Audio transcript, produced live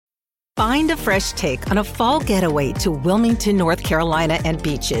Find a fresh take on a fall getaway to Wilmington, North Carolina and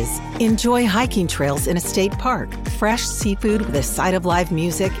beaches. Enjoy hiking trails in a state park, fresh seafood with a side of live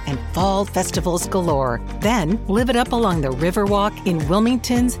music, and fall festivals galore. Then live it up along the Riverwalk in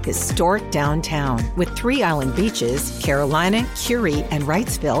Wilmington's historic downtown. With 3 island beaches, Carolina, Curie, and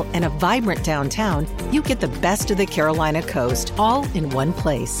Wrightsville, and a vibrant downtown, you get the best of the Carolina coast all in one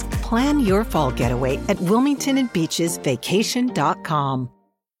place. Plan your fall getaway at WilmingtonandBeachesVacation.com.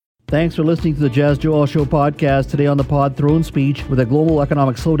 Thanks for listening to the Jazz Joel Show podcast. Today on the pod, Throne Speech. With a global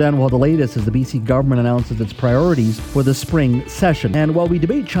economic slowdown, we'll have the latest as the BC government announces its priorities for the spring session. And while we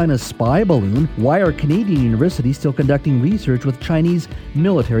debate China's spy balloon, why are Canadian universities still conducting research with Chinese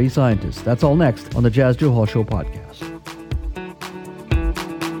military scientists? That's all next on the Jazz Joel Show podcast.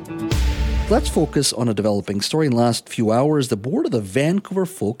 Let's focus on a developing story. In the last few hours, the board of the Vancouver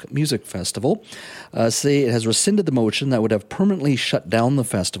Folk Music Festival say it has rescinded the motion that would have permanently shut down the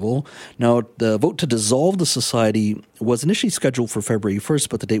festival. Now, the vote to dissolve the society was initially scheduled for February 1st,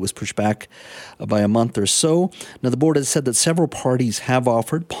 but the date was pushed back by a month or so. Now, the board has said that several parties have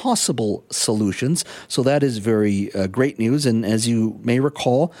offered possible solutions, so that is very great news. And as you may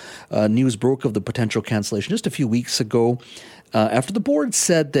recall, news broke of the potential cancellation just a few weeks ago. After the board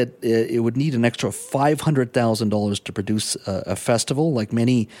said that it would need an extra $500,000 to produce a festival. Like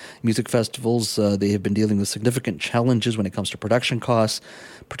many music festivals, they have been dealing with significant challenges when it comes to production costs,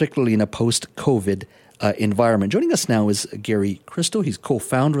 particularly in a post-COVID environment. Joining us now is Gary Christo. He's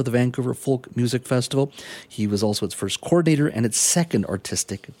co-founder of the Vancouver Folk Music Festival. He was also its first coordinator and its second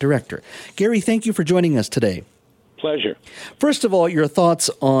artistic director. Gary, thank you for joining us today. Pleasure. First of all, your thoughts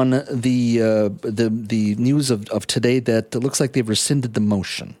on the news of today that it looks like they've rescinded the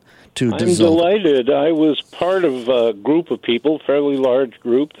motion to dissolve. I'm delighted. I was part of a group of people, fairly large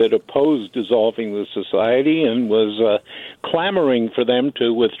group, that opposed dissolving the society and was clamoring for them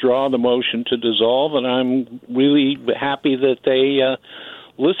to withdraw the motion to dissolve, and I'm really happy that they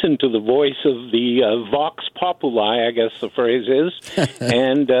listen to the voice of the vox populi, I guess the phrase is,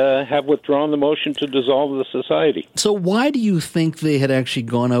 and have withdrawn the motion to dissolve the society. So why do you think they had actually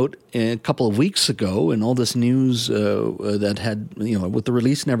gone out a couple of weeks ago and all this news that had, with the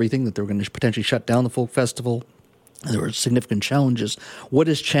release and everything, that they were going to potentially shut down the folk festival? There were significant challenges. What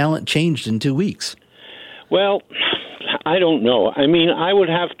has changed in 2 weeks? Well, I don't know. I mean, I would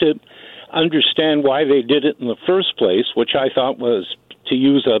have to understand why they did it in the first place, which I thought was, to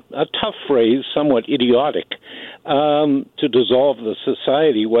use a tough phrase, somewhat idiotic, to dissolve the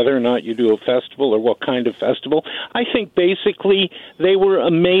society, whether or not you do a festival or what kind of festival. I think basically they were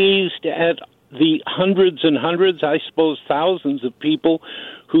amazed at the hundreds and hundreds, I suppose thousands of people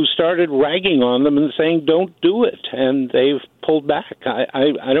who started ragging on them and saying, don't do it, and they've pulled back.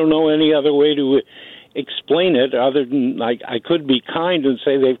 I don't know any other way to explain it other than I could be kind and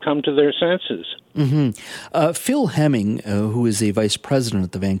say they've come to their senses. Mm-hmm. Phil Hemming, who is a vice president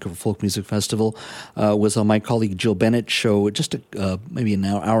at the Vancouver Folk Music Festival, was on my colleague Jill Bennett's show just maybe an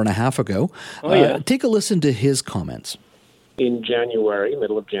hour and a half ago. Take a listen to his comments. In January,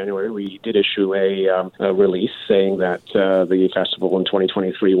 middle of January, we did issue a release saying that the festival in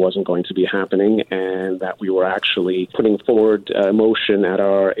 2023 wasn't going to be happening and that we were actually putting forward a motion at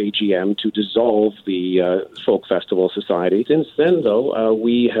our AGM to dissolve the Folk Festival Society. Since then, though,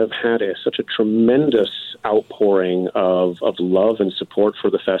 we have had such a tremendous outpouring of love and support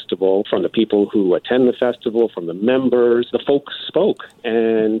for the festival from the people who attend the festival, from the members. The folks spoke,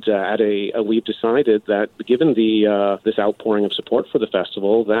 and we've decided that given this outpouring of support for the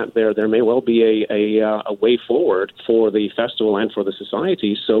festival, that there may well be a way forward for the festival and for the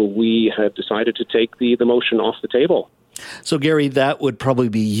society. So we have decided to take the motion off the table. So, Gary, that would probably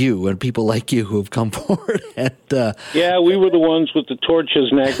be you and people like you who have come forward. Yeah, we were the ones with the torches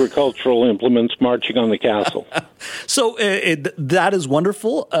and agricultural implements marching on the castle. So that is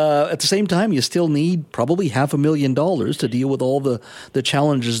wonderful. At the same time, you still need probably $500,000 to deal with all the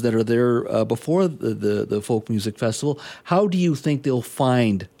challenges that are there before the Folk Music Festival. How do you think they'll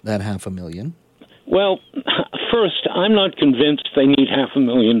find that $500,000? Well, first, I'm not convinced they need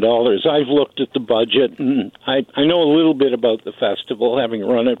 $500,000. I've looked at the budget, and I know a little bit about the festival, having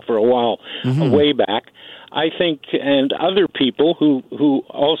run it for a while, way back. I think, and other people who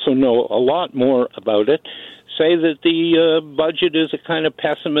also know a lot more about it, say that the budget is a kind of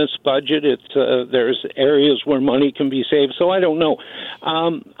pessimist budget. There's areas where money can be saved, so I don't know.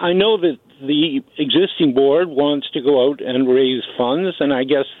 I know that the existing board wants to go out and raise funds, and I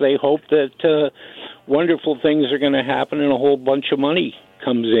guess they hope that wonderful things are going to happen and a whole bunch of money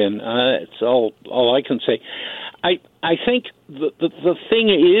comes in. It's all I can say. I think the thing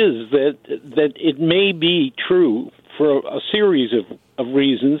is that it may be true for a series of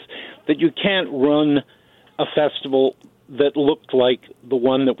reasons that you can't run a festival that looked like the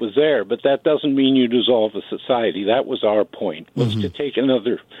one that was there, but that doesn't mean you dissolve a society. That was our point, was to take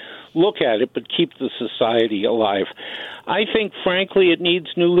another look at it, but keep the society alive. I think, frankly, it needs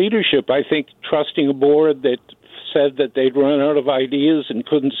new leadership. I think trusting a board that said that they'd run out of ideas and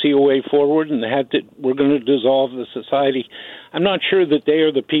couldn't see a way forward and we're going to dissolve the society, I'm not sure that they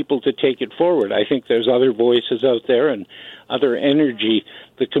are the people to take it forward. I think there's other voices out there and other energy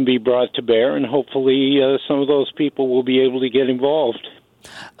that can be brought to bear, and hopefully some of those people will be able to get involved.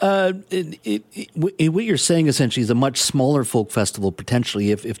 What you're saying essentially is a much smaller folk festival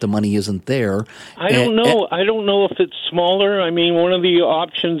potentially if the money isn't there. I don't know. I don't know if it's smaller. I mean, one of the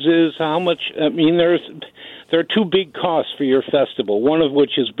options is how much. I mean, there are two big costs for your festival. One of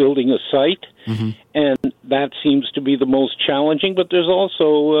which is building a site, and that seems to be the most challenging. But there's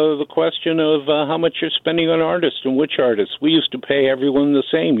also the question of how much you're spending on artists and which artists. We used to pay everyone the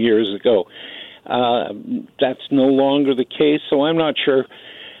same years ago. That's no longer the case, so I'm not sure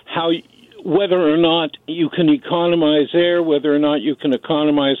whether or not you can economize there, whether or not you can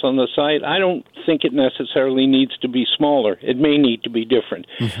economize on the site. I don't think it necessarily needs to be smaller. It may need to be different.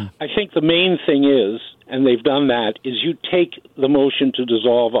 I think the main thing is, and they've done that, is you take the motion to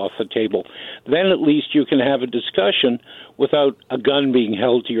dissolve off the table. Then at least you can have a discussion without a gun being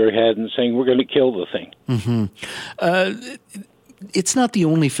held to your head and saying, we're going to kill the thing. It's not the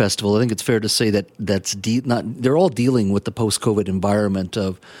only festival. I think it's fair to say that they're all dealing with the post-COVID environment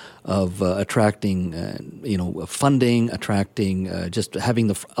of attracting, funding, attracting, just having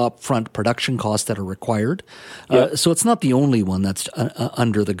the upfront production costs that are required. So it's not the only one that's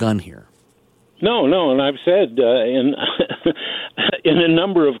under the gun here. No, and I've said in in a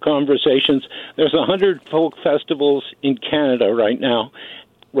number of conversations, there's 100 folk festivals in Canada right now,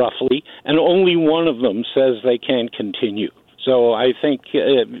 roughly, and only one of them says they can't continue. So I think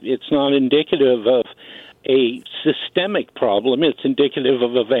it's not indicative of a systemic problem. It's indicative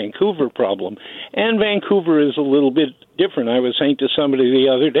of a Vancouver problem. And Vancouver is a little bit different. I was saying to somebody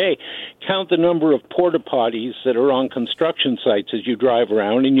the other day, count the number of porta potties that are on construction sites as you drive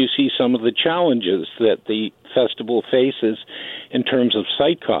around, and you see some of the challenges that the festival faces in terms of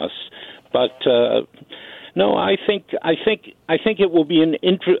site costs. But no, I think it will be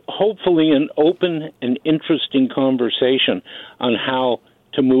hopefully an open and interesting conversation on how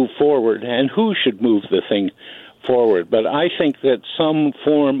to move forward and who should move the thing forward. But I think that some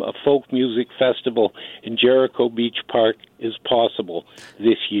form of folk music festival in Jericho Beach Park is possible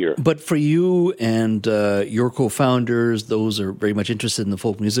this year. But for you and your co-founders, those are very much interested in the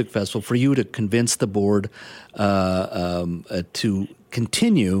folk music festival, for you to convince the board to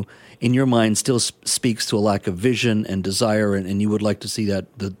continue, in your mind, still speaks to a lack of vision and desire, and you would like to see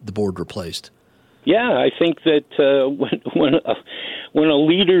that the board replaced. Yeah, I think that when a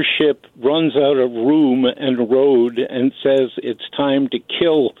leadership runs out of room and road and says it's time to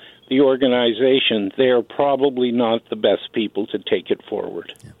kill the organization, they are probably not the best people to take it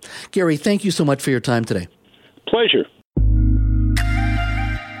forward. Yeah. Gary, thank you so much for your time today. Pleasure.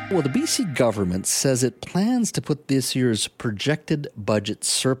 Well, the BC government says it plans to put this year's projected budget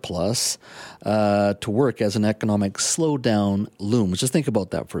surplus to work as an economic slowdown looms. Just think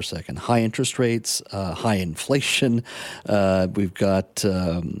about that for a second. High interest rates, high inflation. We've got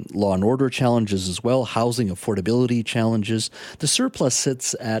law and order challenges as well, housing affordability challenges. The surplus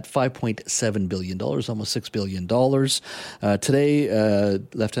sits at $5.7 billion, almost $6 billion. Today,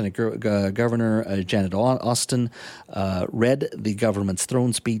 Lieutenant Governor Janet Austin read the government's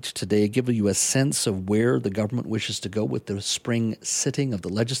throne speech today, give you a sense of where the government wishes to go with the spring sitting of the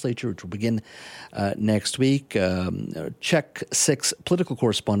legislature, which will begin next week. Check 6 political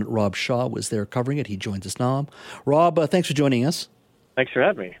correspondent Rob Shaw was there covering it. He joins us now. Rob, thanks for joining us. Thanks for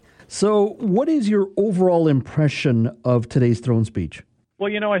having me. So what is your overall impression of today's throne speech?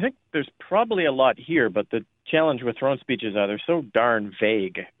 Well, I think there's probably a lot here, but the challenge with throne speeches are they're so darn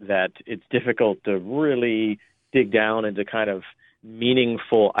vague that it's difficult to really dig down into kind of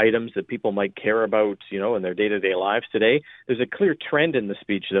meaningful items that people might care about, in their day-to-day lives today. There's a clear trend in the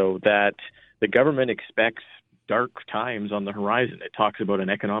speech, though, that the government expects dark times on the horizon. It talks about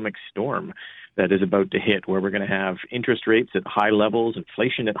an economic storm that is about to hit, where we're going to have interest rates at high levels,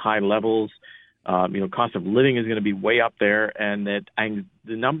 inflation at high levels, cost of living is going to be way up there, and that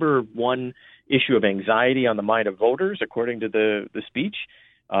the number one issue of anxiety on the mind of voters, according to the speech,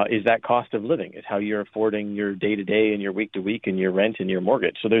 is that cost of living, is how you're affording your day-to-day and your week-to-week and your rent and your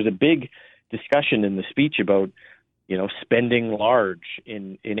mortgage. So there's a big discussion in the speech about, spending large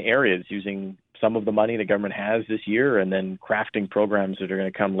in areas, using some of the money the government has this year and then crafting programs that are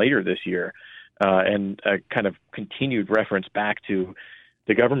going to come later this year. And a kind of continued reference back to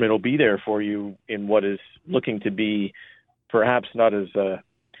the government will be there for you in what is looking to be perhaps not as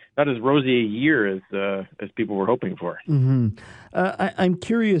rosy a year as people were hoping for. Mm-hmm. I'm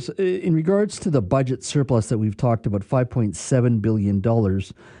curious, in regards to the budget surplus that we've talked about, $5.7 billion,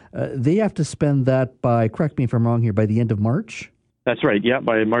 they have to spend that by, correct me if I'm wrong here, by the end of March? That's right, yeah,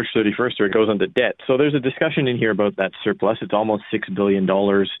 by March 31st, or it goes into debt. So there's a discussion in here about that surplus. It's almost $6 billion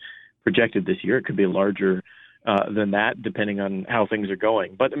projected this year. It could be larger than that, depending on how things are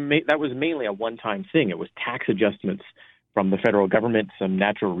going. But that was mainly a one-time thing. It was tax adjustments from the federal government, some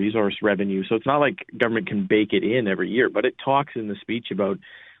natural resource revenue. So it's not like government can bake it in every year, but it talks in the speech about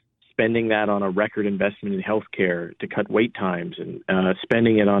spending that on a record investment in healthcare to cut wait times, and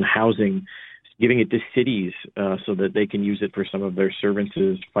spending it on housing, giving it to cities so that they can use it for some of their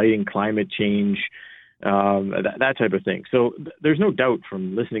services, fighting climate change, that type of thing. So there's no doubt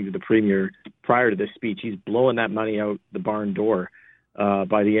from listening to the Premier prior to this speech, he's blowing that money out the barn door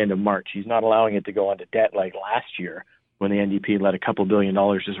by the end of March. He's not allowing it to go into debt like last year when the NDP let a couple $2 billion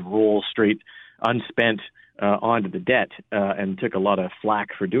just roll straight unspent onto the debt and took a lot of flack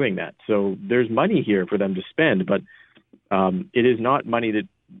for doing that. So there's money here for them to spend, but it is not money that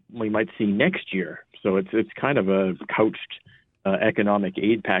we might see next year. So it's kind of a couched economic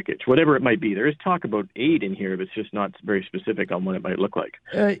aid package, whatever it might be. There is talk about aid in here, but it's just not very specific on what it might look like.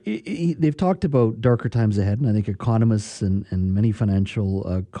 They've talked about darker times ahead, and I think economists and many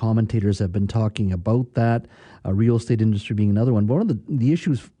financial commentators have been talking about that, real estate industry being another one. But one of the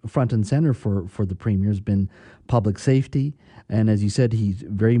issues front and center for the Premier has been public safety. And as you said, he's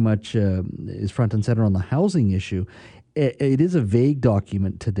very much is front and center on the housing issue. It is a vague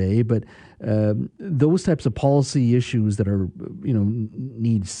document today, but those types of policy issues that are,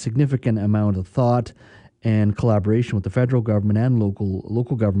 need significant amount of thought and collaboration with the federal government and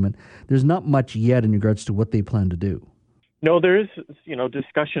local government, there's not much yet in regards to what they plan to do. No, there is,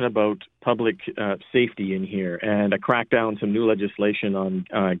 discussion about public safety in here, and a crackdown, some new legislation on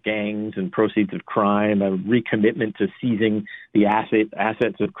gangs and proceeds of crime, a recommitment to seizing the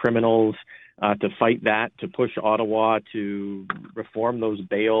assets of criminals, to fight that, to push Ottawa to reform those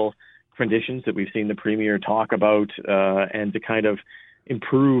bail conditions that we've seen the Premier talk about, and to kind of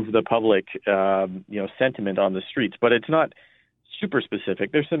improve the public, sentiment on the streets. But it's not super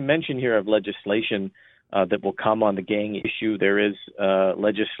specific. There's some mention here of legislation that will come on the gang issue. There is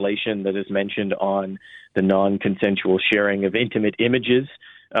legislation that is mentioned on the non-consensual sharing of intimate images,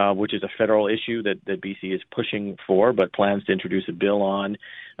 which is a federal issue that BC is pushing for, but plans to introduce a bill on,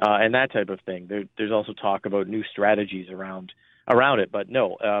 and that type of thing. There's also talk about new strategies around it. But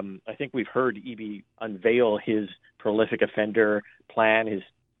no, I think we've heard Eby unveil his prolific offender plan, his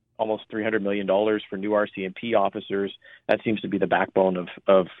almost $300 million for new RCMP officers. That seems to be the backbone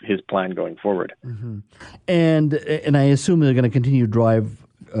of his plan going forward. Mm-hmm. And I assume they're going to continue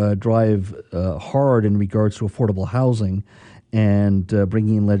to drive hard in regards to affordable housing and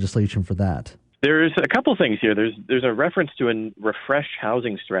bringing in legislation for that. There's a couple things here. There's a reference to a refreshed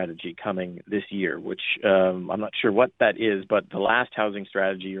housing strategy coming this year, which I'm not sure what that is, but the last housing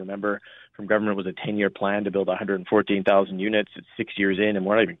strategy, you remember, from government was a 10-year plan to build 114,000 units. It's 6 years in, and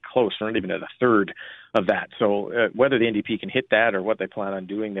we're not even close. We're not even at a third of that. So whether the NDP can hit that or what they plan on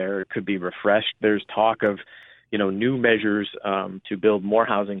doing there, it could be refreshed. There's talk of new measures to build more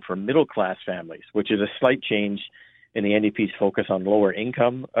housing for middle-class families, which is a slight change in the NDP's focus on lower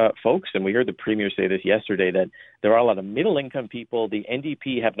income folks. And we heard the Premier say this yesterday, that there are a lot of middle income people the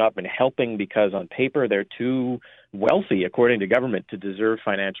NDP have not been helping because on paper they're too wealthy, according to government, to deserve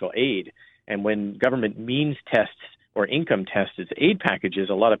financial aid. And when government means tests or income tests its aid packages,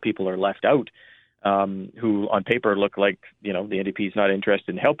 a lot of people are left out who on paper look like, the NDP is not interested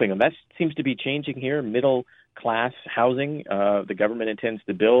in helping them. That seems to be changing here. Middle class housing, the government intends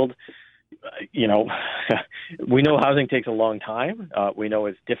to build. We know housing takes a long time. We know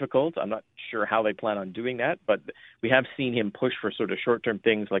it's difficult. I'm not sure how they plan on doing that, but we have seen him push for sort of short-term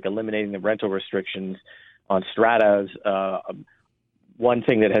things like eliminating the rental restrictions on stratas. One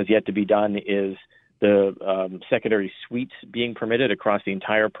thing that has yet to be done is the secondary suites being permitted across the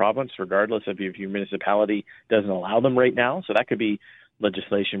entire province, regardless of if your municipality doesn't allow them right now. So that could be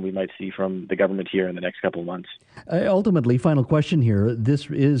legislation we might see from the government here in the next couple of months. Ultimately, final question here. This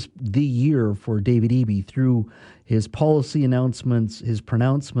is the year for David Eby through his policy announcements, his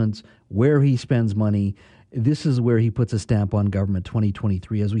pronouncements, where he spends money. This is where he puts a stamp on government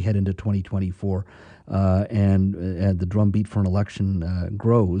 2023 as we head into 2024 and the drumbeat for an election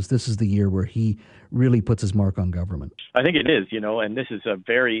grows. This is the year where he really puts his mark on government. I think it is, and this is a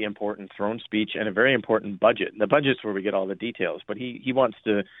very important throne speech and a very important budget. And the budget's where we get all the details, but he wants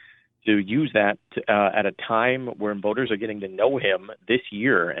to to use that at a time where voters are getting to know him this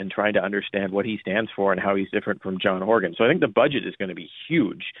year and trying to understand what he stands for and how he's different from John Horgan. So I think the budget is going to be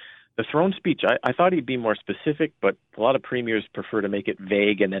huge. The throne speech, I thought he'd be more specific, but a lot of premiers prefer to make it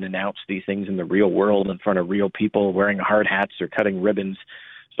vague and then announce these things in the real world in front of real people wearing hard hats or cutting ribbons.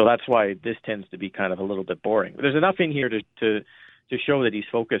 So that's why this tends to be kind of a little bit boring. But there's enough in here to show that he's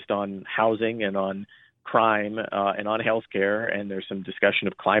focused on housing and on crime and on healthcare, and there's some discussion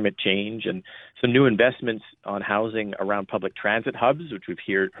of climate change and some new investments on housing around public transit hubs, which we've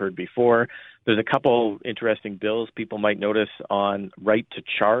heard before. There's a couple interesting bills people might notice on right to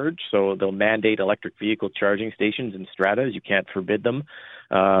charge. So they'll mandate electric vehicle charging stations in stratas. You can't forbid them.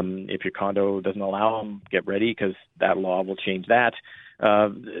 If your condo doesn't allow them, get ready because that law will change that.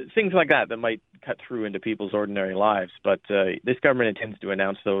 Things like that might cut through into people's ordinary lives. But this government intends to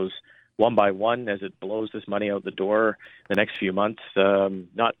announce those one by one as it blows this money out the door the next few months.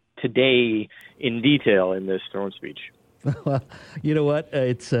 Not today in detail in this throne speech. Well, you know what?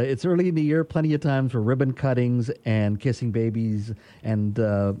 It's early in the year, plenty of times for ribbon cuttings and kissing babies and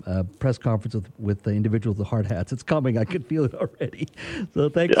press conference with the individuals with hard hats. It's coming. I can feel it already. So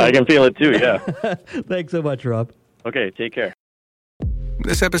thanks. I can feel it too, yeah. Thanks so much, Rob. Okay, take care.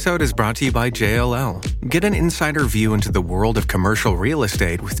 This episode is brought to you by JLL. Get an insider view into the world of commercial real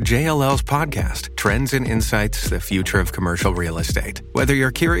estate with JLL's podcast, Trends and Insights, the Future of Commercial Real Estate. Whether you're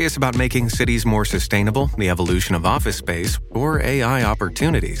curious about making cities more sustainable, the evolution of office space, or AI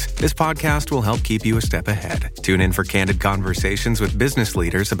opportunities, this podcast will help keep you a step ahead. Tune in for candid conversations with business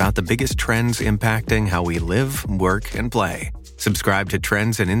leaders about the biggest trends impacting how we live, work, and play. Subscribe to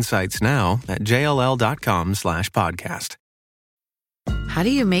Trends and Insights now at jll.com/podcast. How do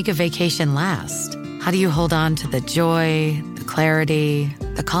you make a vacation last? How do you hold on to the joy, the clarity,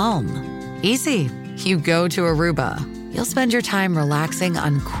 the calm? Easy. You go to Aruba. You'll spend your time relaxing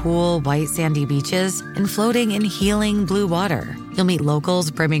on cool, white sandy beaches and floating in healing blue water. You'll meet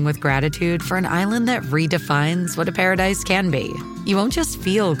locals brimming with gratitude for an island that redefines what a paradise can be. You won't just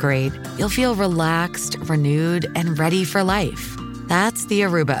feel great. You'll feel relaxed, renewed, and ready for life. That's the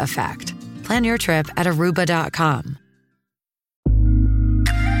Aruba effect. Plan your trip at Aruba.com.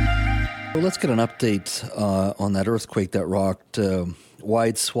 Well, let's get an update on that earthquake that rocked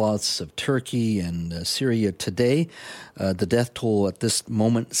wide swaths of Turkey and Syria today. The death toll at this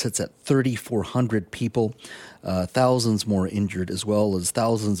moment sits at 3,400 people. Thousands more injured, as well as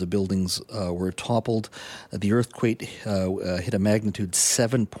thousands of buildings were toppled. The earthquake hit a magnitude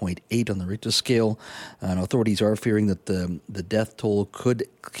 7.8 on the Richter scale, and authorities are fearing that the death toll could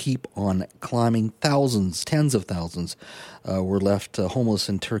keep on climbing. Thousands, tens of thousands were left homeless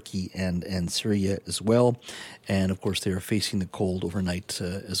in Turkey and Syria as well. And, of course, they are facing the cold overnight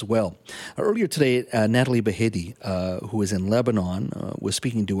as well. Earlier today, Natalie Bahedi, who is in Lebanon, was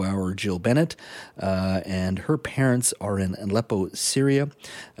speaking to our Jill Bennett, and her parents are in Aleppo, Syria.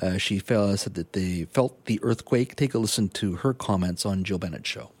 She said that they felt the earthquake. Take a listen to her comments on Jill Bennett's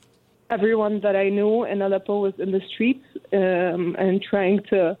show. Everyone that I knew in Aleppo was in the streets and trying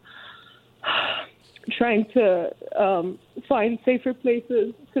to find safer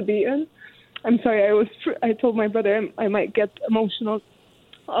places to be in. I'm sorry, I told my brother I might get emotional.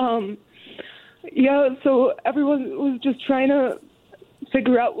 So everyone was just trying to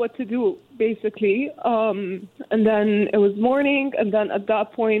figure out what to do, basically. And then it was morning, and then at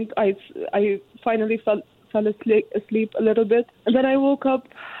that point, I finally fell asleep a little bit. And then I woke up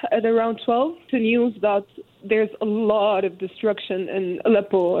at around 12 to news that there's a lot of destruction in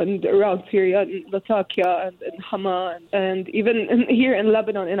Aleppo and around Syria, and Latakia and in Hama, and even here in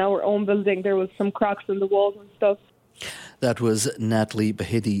Lebanon, in our own building, there was some cracks in the walls and stuff. That was Natalie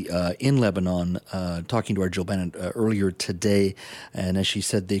Bahedi in Lebanon talking to our Jill Bennett earlier today. And as she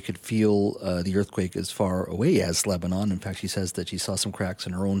said, they could feel the earthquake as far away as Lebanon. In fact, she says that she saw some cracks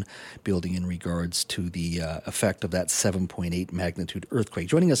in her own building in regards to the effect of that 7.8 magnitude earthquake.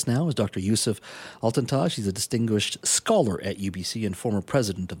 Joining us now is Dr. Yusuf Altantaj. He's a distinguished scholar at UBC and former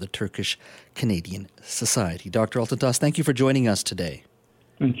president of the Turkish Canadian Society. Dr. Altantaj, thank you for joining us today.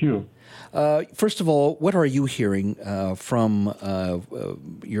 Thank you. First of all, what are you hearing from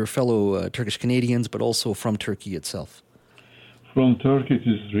your fellow Turkish Canadians, but also from Turkey itself? From Turkey, it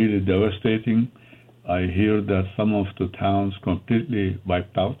is really devastating. I hear that some of the towns completely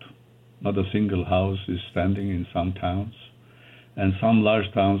wiped out. Not a single house is standing in some towns. And some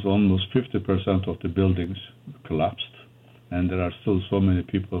large towns, almost 50% of the buildings collapsed. And there are still so many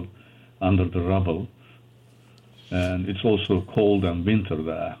people under the rubble. And it's also cold and winter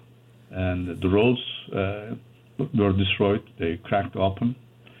there. And the roads were destroyed. They cracked open.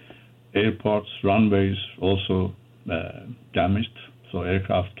 Airports, runways also damaged. so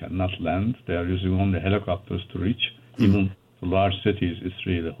aircraft cannot land. They are using only helicopters to reach. Even to large cities, it's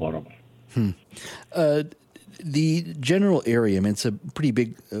really horrible. The general area, I mean, it's a pretty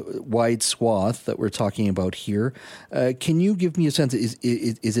big, wide swath that we're talking about here. Can you give me a sense?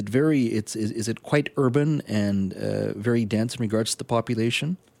 Is it quite urban and very dense in regards to the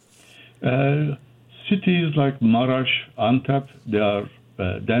population? Cities like Marash, Antep, they are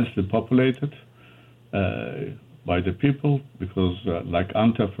densely populated by the people because, like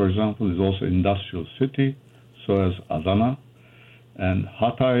Antep, for example, is also an industrial city. So is Adana. And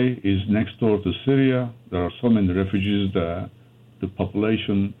Hatay is next door to Syria. There are so many refugees that the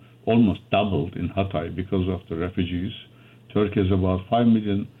population almost doubled in Hatay because of the refugees. Turkey has about 5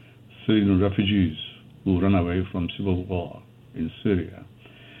 million Syrian refugees who ran away from civil war in Syria.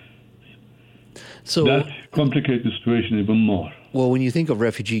 So that complicates the situation even more. Well, when you think of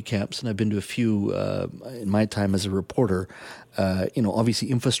refugee camps, and I've been to a few in my time as a reporter, obviously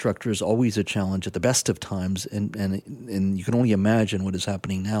infrastructure is always a challenge at the best of times, and you can only imagine what is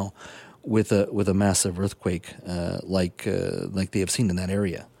happening now with a massive earthquake like they have seen in that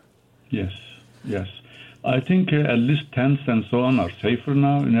area. Yes. I think at least tents and so on are safer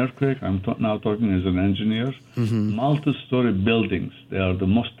now in earthquake. I'm now talking as an engineer. Mm-hmm. Multi-story buildings, they are the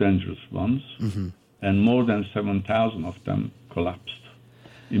most dangerous ones, and more than 7,000 of them collapsed.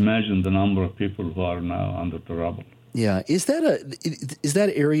 Imagine the number of people who are now under the rubble. Yeah, is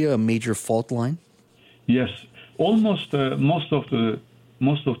that area a major fault line? Yes, almost most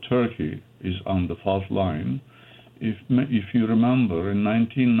of Turkey is on the fault line. If you remember, in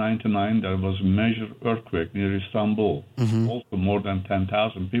 1999 there was a major earthquake near Istanbul. Mm-hmm. Also, more than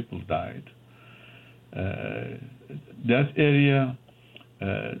 10,000 people died. That area,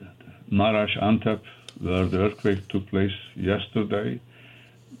 Marash, Antep, where the earthquake took place yesterday,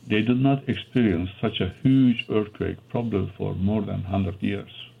 they did not experience such a huge earthquake probably for more than 100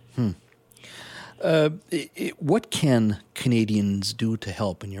 years. What can Canadians do to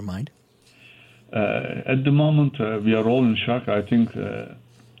help, in your mind? At the moment, we are all in shock. I think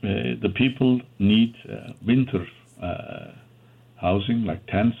the people need winter housing, like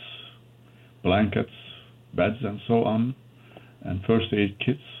tents, blankets, beds, and so on, and first aid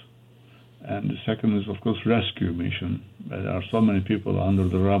kits. And the second is, of course, rescue mission. There are so many people under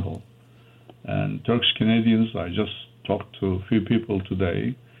the rubble. And Turkish Canadians, I just talked to a few people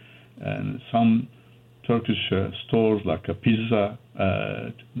today, and some Turkish stores like a pizza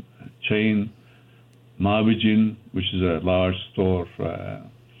chain, Mavicin, which is a large store.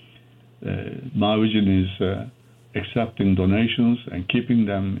 Mavicin is accepting donations and keeping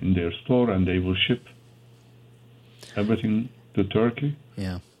them in their store, and they will ship everything to Turkey.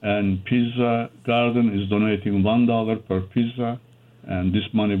 Yeah. And Pizza Garden is donating $1 per pizza, and this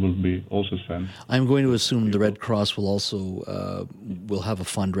money will be also sent. I'm going to assume the Red Cross will also will have a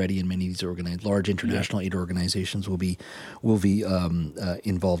fund ready, and many of these large international aid organizations will be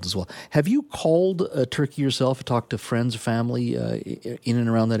involved as well. Have you called Turkey yourself, talked to friends, family in and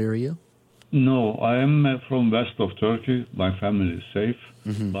around that area? No, I am from west of Turkey. My family is safe,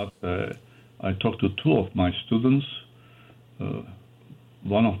 but I talked to two of my students.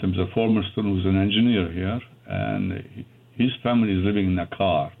 One of them is a former student who's an engineer here, and his family is living in a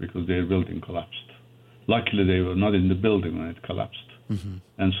car because their building collapsed. Luckily, they were not in the building when it collapsed. Mm-hmm.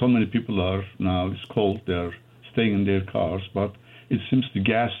 And so many people are now, it's cold, they're staying in their cars, but it seems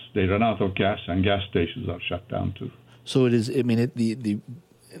they ran out of gas, and gas stations are shut down too. So it is, I mean,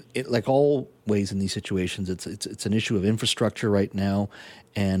 like all ways in these situations, it's an issue of infrastructure right now,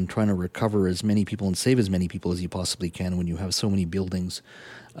 and trying to recover as many people and save as many people as you possibly can when you have so many buildings.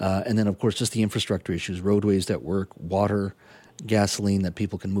 And then, of course, just the infrastructure issues, roadways that work, water, gasoline that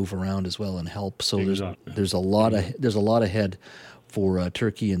people can move around as well and help. So exactly. there's a lot ahead for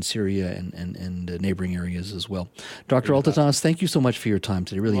Turkey and Syria and neighboring areas as well. Dr. Altatas, thank you so much for your time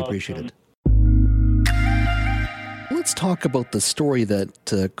today. Really appreciate it. Let's talk about the story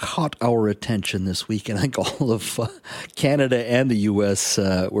that caught our attention this week, and I think all of Canada and the U.S.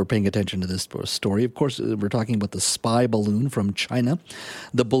 Were paying attention to this story. Of course, we're talking about the spy balloon from China.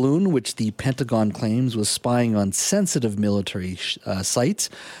 The balloon, which the Pentagon claims was spying on sensitive military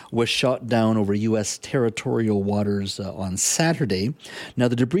sites, was shot down over U.S. territorial waters on Saturday. Now,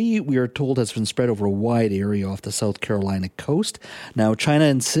 the debris, we are told, has been spread over a wide area off the South Carolina coast. Now, China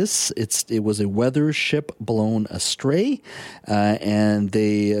insists it was a weather ship blown astray. And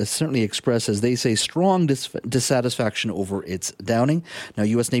they certainly express, as they say, strong dissatisfaction over its downing. Now,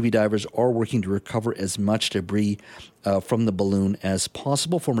 U.S. Navy divers are working to recover as much debris from the balloon as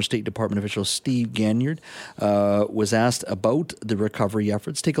possible. Former State Department official Steve Ganyard was asked about the recovery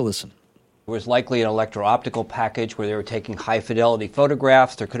efforts. Take a listen. There was likely an electro-optical package where they were taking high-fidelity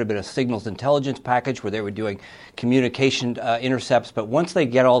photographs. There could have been a signals intelligence package where they were doing communication intercepts. But once they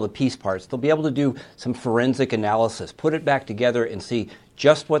get all the piece parts, they'll be able to do some forensic analysis, put it back together and see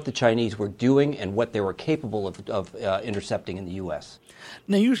just what the Chinese were doing and what they were capable of intercepting in the U.S.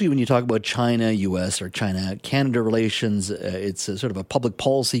 Now, usually when you talk about China-U.S. or China-Canada relations, it's a sort of a public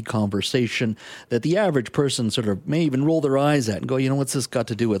policy conversation that the average person sort of may even roll their eyes at and go, what's this got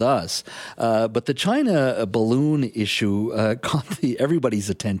to do with us? But the China balloon issue caught everybody's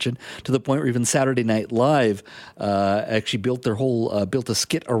attention to the point where even Saturday Night Live actually built a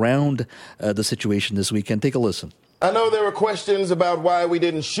skit around the situation this weekend. Take a listen. I know there were questions about why we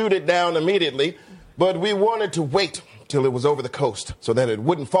didn't shoot it down immediately, but we wanted to wait till it was over the coast so that it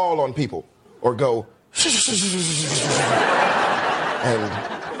wouldn't fall on people or go and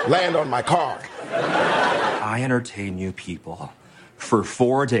land on my car. I entertain you people for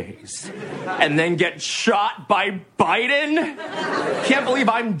 4 days and then get shot by Biden? Can't believe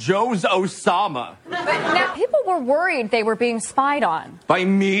I'm Joe's Osama. Now, people were worried they were being spied on. By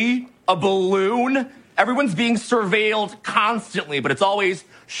me? A balloon? Everyone's being surveilled constantly, but it's always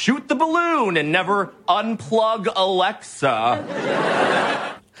shoot the balloon and never unplug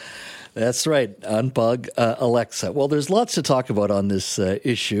Alexa. That's right, unplug Alexa. Well, there's lots to talk about on this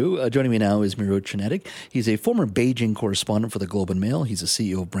issue. Joining me now is Miro Chinetic. He's a former Beijing correspondent for the Globe and Mail. He's a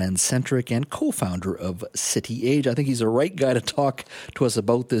CEO of Brand-Centric and co-founder of City Age. I think he's the right guy to talk to us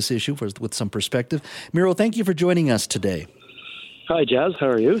about this issue with some perspective. Miro, thank you for joining us today. Hi, Jazz. How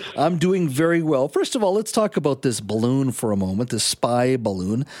are you? I'm doing very well. First of all, let's talk about this balloon for a moment, this spy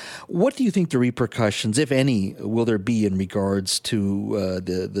balloon. What do you think the repercussions, if any, will there be in regards to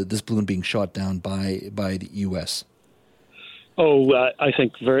this balloon being shot down by the U.S.? I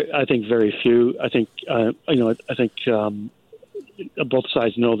think very few. I think both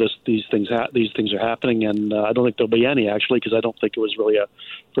sides know these things are happening, and I don't think there'll be any actually, because I don't think it was really a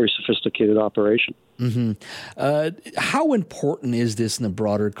very sophisticated operation. Mm-hmm. How important is this in the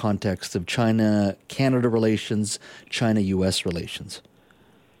broader context of China-Canada relations, China-U.S. relations?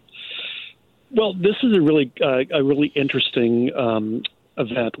 Well, this is a really interesting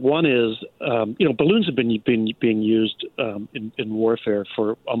event. One is, balloons have been being used in warfare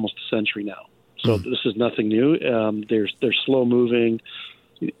for almost a century now. So this is nothing new. They're slow moving.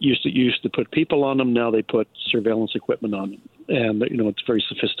 Used to put people on them. Now they put surveillance equipment on them, and it's very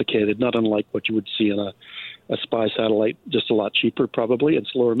sophisticated. Not unlike what you would see in a spy satellite, just a lot cheaper probably and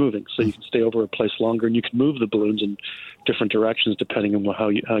slower moving. So you can stay over a place longer, and you can move the balloons in different directions depending on how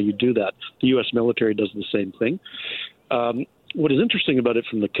you do that. The U.S. military does the same thing. What is interesting about it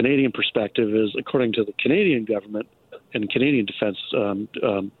from the Canadian perspective is, according to the Canadian government and Canadian defense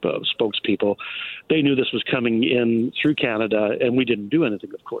spokespeople, they knew this was coming in through Canada, and we didn't do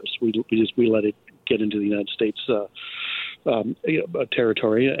anything. Of course, we let it get into the United States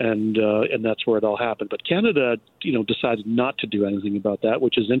territory, and that's where it all happened. But Canada, decided not to do anything about that,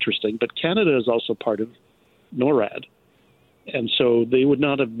 which is interesting. But Canada is also part of NORAD, and so they would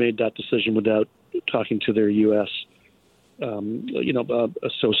not have made that decision without talking to their U.S.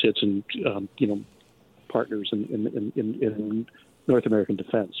 Associates and partners in North American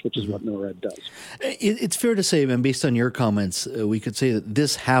defense, which is what NORAD does. It's fair to say, and based on your comments, we could say that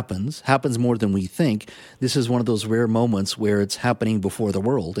this happens more than we think. This is one of those rare moments where it's happening before the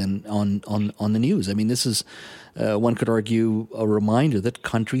world and on the news. I mean, this is, one could argue, a reminder that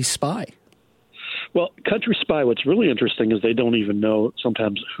countries spy. Well, country spy, what's really interesting is they don't even know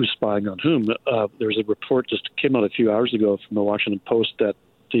sometimes who's spying on whom. There's a report just came out a few hours ago from the Washington Post that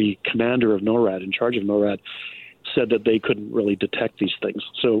the commander of NORAD, in charge of NORAD, said that they couldn't really detect these things.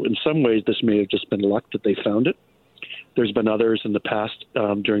 So in some ways, this may have just been luck that they found it. There's been others in the past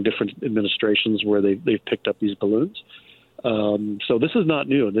during different administrations where they've picked up these balloons. So this is not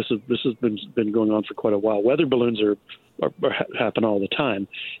new. This has been going on for quite a while. Weather balloons happen all the time.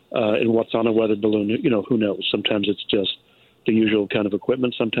 And what's on a weather balloon, who knows? Sometimes it's just the usual kind of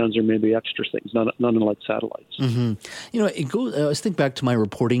equipment. Sometimes there may be extra things, not unlike satellites. Mm-hmm. I think back to my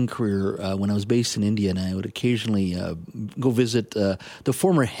reporting career when I was based in India, and I would occasionally go visit the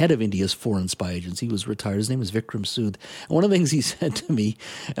former head of India's foreign spy agency. He was retired. His name was Vikram Sood. And one of the things he said to me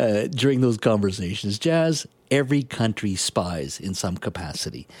during those conversations, Jazz, every country spies in some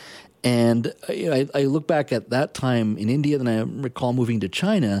capacity. And I look back at that time in India, and I recall moving to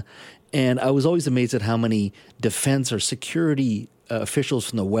China, and I was always amazed at how many defense or security officials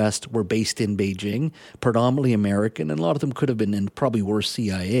from the West were based in Beijing, predominantly American, and a lot of them could have been and probably were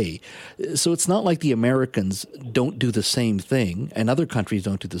CIA. So it's not like the Americans don't do the same thing and other countries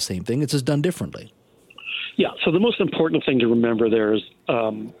don't do the same thing. It's just done differently. Yeah, so the most important thing to remember there is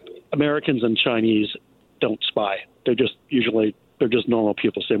Americans and Chinese don't spy. They're just normal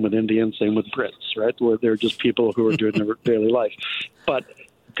people. Same with Indians, same with Brits, right? Where they're just people who are doing their daily life. But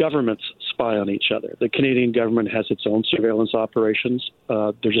governments spy on each other. The Canadian government has its own surveillance operations.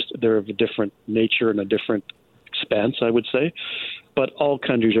 They're of a different nature and a different expense, I would say. But all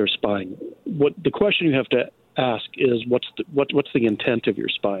countries are spying. What the question you have to ask is, what's the intent of your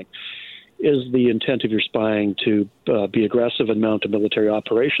spying? Is the intent of your spying to be aggressive and mount a military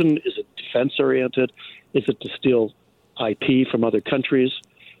operation? Is it defense-oriented? Is it to steal IP from other countries?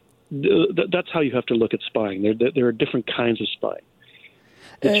 That's how you have to look at spying. There are different kinds of spying.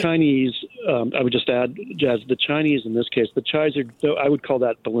 The Chinese, I would just add, Jazz, the Chinese in this case, I would call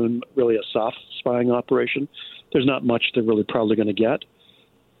that balloon really a soft spying operation. There's not much they're really probably going to get,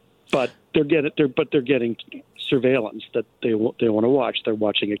 but they're getting surveillance that they want to watch. They're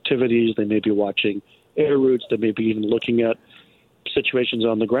watching activities. They may be watching air routes. They may be even looking at situations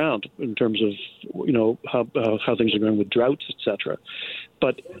on the ground in terms of how things are going with droughts, etc.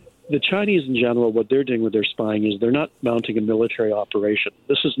 But the Chinese in general, what they're doing with their spying is they're not mounting a military operation.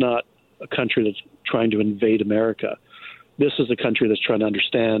 This is not a country that's trying to invade America. This is a country that's trying to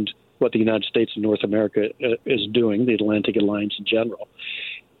understand what the United States and North America is doing, the Atlantic Alliance in general.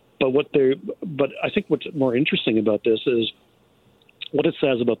 But I think what's more interesting about this is what it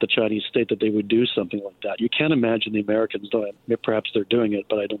says about the Chinese state that they would do something like that. You can't imagine the Americans doing it. Perhaps they're doing it,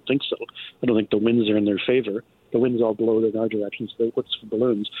 but I don't think so. I don't think the winds are in their favor. The winds all blow in our direction, so they look for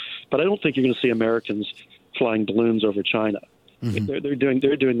balloons. But I don't think you're going to see Americans flying balloons over China. Mm-hmm. They're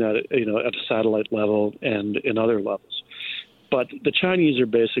doing that, at a satellite level and in other levels. But the Chinese are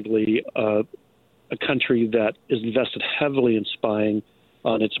basically a country that is invested heavily in spying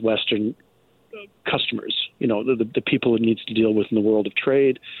on its Western customers, the people it needs to deal with in the world of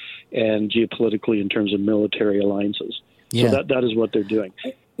trade and geopolitically in terms of military alliances. Yeah. So that is what they're doing.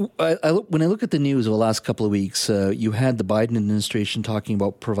 When I look at the news of the last couple of weeks, you had the Biden administration talking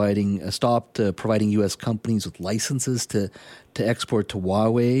about stopped providing U.S. companies with licenses to export to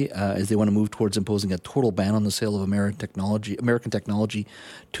Huawei as they want to move towards imposing a total ban on the sale of American technology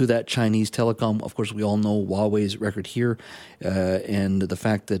to that Chinese telecom. Of course, we all know Huawei's record here and the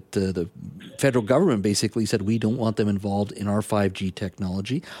fact that the federal government basically said we don't want them involved in our 5G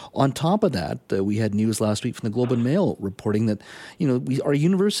technology. On top of that, we had news last week from the Globe and Mail reporting that our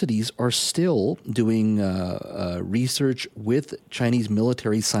universities are still doing research with Chinese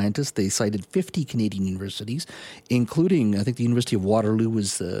military scientists. They cited 50 Canadian universities, including, I think, the University of Waterloo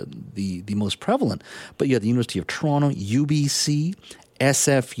was the most prevalent, but you had the University of Toronto, UBC,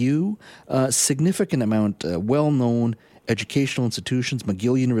 SFU, significant amount, well-known educational institutions,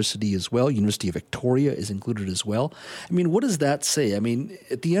 McGill University as well, University of Victoria is included as well. I mean, what does that say? I mean,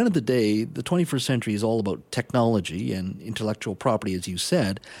 at the end of the day, the 21st century is all about technology and intellectual property, as you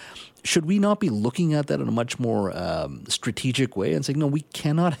said. Should we not be looking at that in a much more strategic way and saying, no, we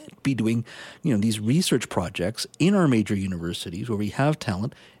cannot be doing, these research projects in our major universities where we have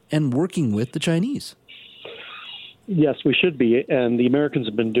talent and working with the Chinese? Yes, we should be. And the Americans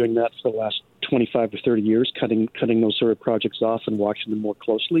have been doing that for the last 25 or 30 years, cutting those sort of projects off and watching them more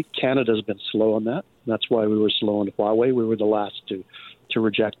closely. Canada's been slow on that. That's why we were slow on Huawei. We were the last to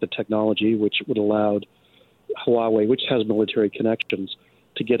reject the technology, which would allow Huawei, which has military connections,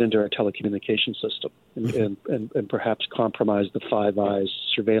 to get into our telecommunication system and perhaps compromise the Five Eyes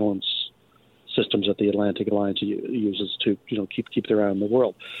surveillance systems that the Atlantic Alliance uses to keep their eye on the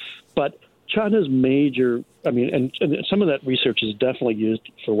world. But China's major, and some of that research is definitely used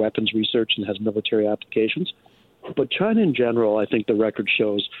for weapons research and has military applications. But China in general, I think the record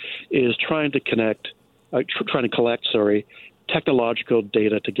shows, is trying to collect technological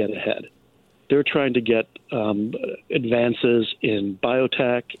data to get ahead. They're trying to get advances in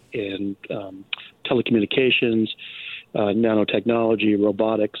biotech, in telecommunications, nanotechnology,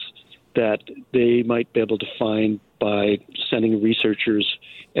 robotics, that they might be able to find by sending researchers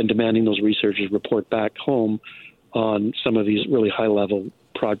and demanding those researchers report back home on some of these really high-level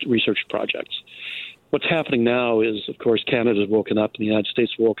research projects. What's happening now is, of course, Canada's woken up and the United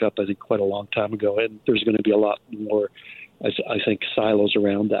States woke up, I think, quite a long time ago, and there's going to be a lot more, I think, silos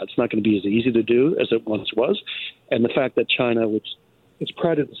around that. It's not going to be as easy to do as it once was. And the fact that China, which has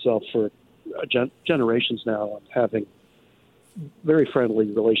prided itself for generations now on having very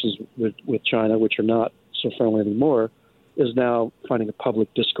friendly relations with China, which are not so friendly anymore, is now finding a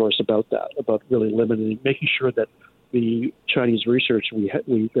public discourse about that, about really limiting, making sure that the Chinese research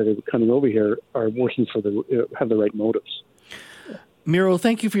that are coming over here are working have the right motives. Miro,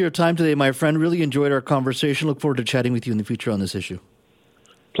 thank you for your time today, my friend. Really enjoyed our conversation. Look forward to chatting with you in the future on this issue.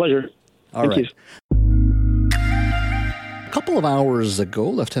 Pleasure. All right. Thank you. couple of hours ago,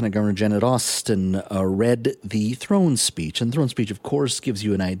 Lieutenant Governor Janet Austin read the throne speech. And the throne speech, of course, gives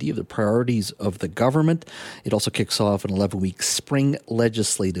you an idea of the priorities of the government. It also kicks off an 11-week spring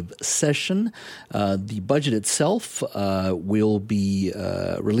legislative session. The budget itself will be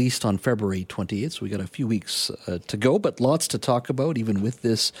released on February 28th, so we got a few weeks to go, but lots to talk about, even with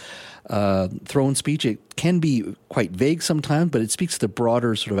this throne speech. It can be quite vague sometimes, but it speaks to the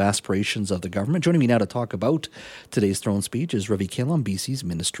broader sort of aspirations of the government. Joining me now to talk about today's throne speech is Ravi Kalam, BC's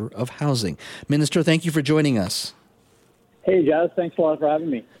Minister of Housing. Minister, thank you for joining us. Hey, Jazz. Thanks a lot for having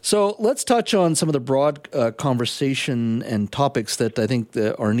me. So let's touch on some of the broad conversation and topics that I think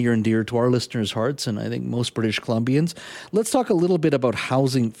are near and dear to our listeners' hearts, and I think most British Columbians. Let's talk a little bit about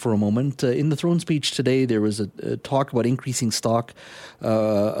housing for a moment. In the throne speech today, there was a talk about increasing stock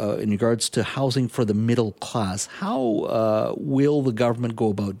in regards to housing for the middle class. How will the government go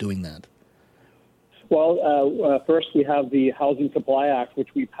about doing that? Well, first we have the Housing Supply Act, which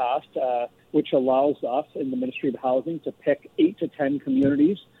we passed, which allows us in the Ministry of Housing to pick 8 to 10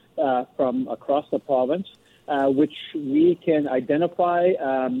 communities from across the province, which we can identify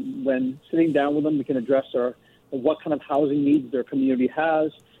when sitting down with them. We can address what kind of housing needs their community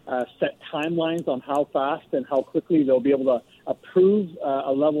has, set timelines on how fast and how quickly they'll be able to approve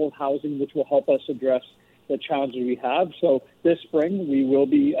a level of housing which will help us address the challenges we have. So this spring, we will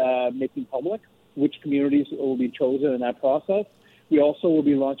be making public which communities will be chosen in that process. We also will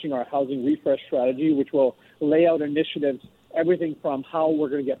be launching our housing refresh strategy, which will lay out initiatives, everything from how we're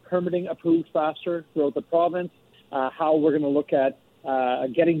going to get permitting approved faster throughout the province, how we're going to look at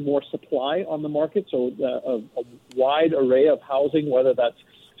getting more supply on the market, so a wide array of housing, whether that's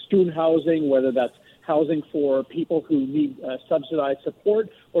student housing, whether that's housing for people who need subsidized support,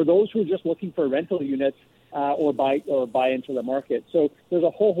 or those who are just looking for rental units or buy into the market. So there's a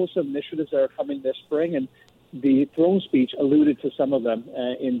whole host of initiatives that are coming this spring, and the throne speech alluded to some of them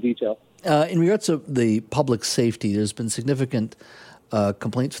in detail. In regards to the public safety, there's been significant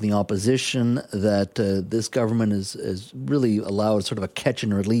complaints from the opposition that this government is really allowed sort of a catch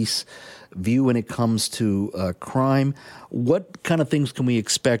and release view when it comes to crime. What kind of things can we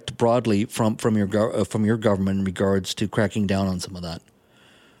expect broadly from your government in regards to cracking down on some of that?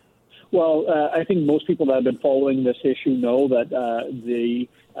 Well, I think most people that have been following this issue know that the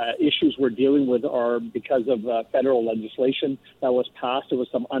issues we're dealing with are because of federal legislation that was passed. There was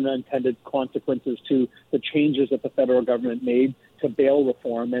some unintended consequences to the changes that the federal government made to bail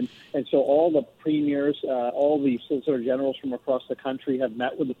reform. And so all the premiers, all the solicitor generals from across the country have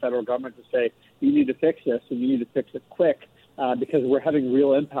met with the federal government to say, you need to fix this and you need to fix it quick because we're having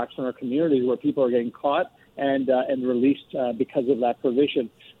real impacts on our communities where people are getting caught and released because of that provision.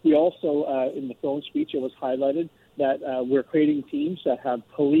 We also, in the throne speech, it was highlighted that we're creating teams that have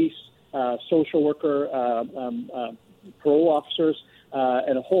police, social worker, parole officers,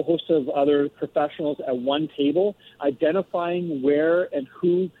 and a whole host of other professionals at one table, identifying where and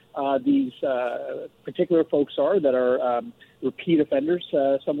who these particular folks are that are repeat offenders,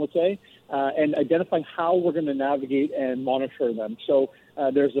 some would say, and identifying how we're going to navigate and monitor them. So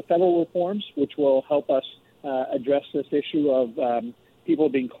there's the federal reforms, which will help us address this issue of people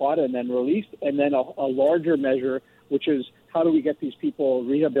being caught and then released, and then a larger measure, which is how do we get these people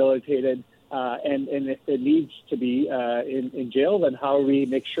rehabilitated, and if it needs to be in jail, then how do we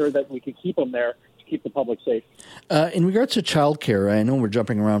make sure that we can keep them there to keep the public safe? In regards to childcare, I know we're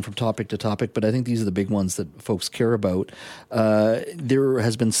jumping around from topic to topic, but I think these are the big ones that folks care about. There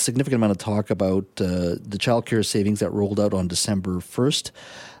has been a significant amount of talk about the childcare savings that rolled out on December 1st.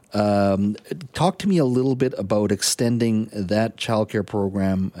 Talk to me a little bit about extending that childcare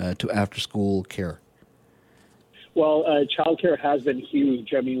program to after-school care. Well, childcare has been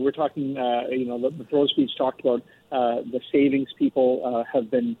huge. I mean, we're talking, the throne speech talked about the savings people have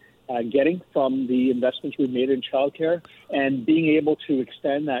been getting from the investments we've made in childcare, and being able to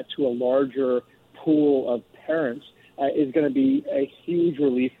extend that to a larger pool of parents is going to be a huge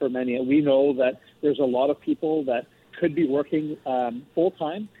relief for many. And we know that there's a lot of people that could be working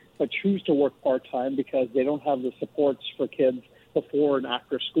full-time, but choose to work part-time because they don't have the supports for kids before and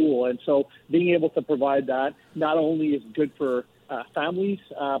after school. And so being able to provide that not only is good for families,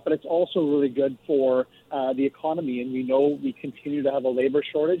 but it's also really good for the economy. And we know we continue to have a labor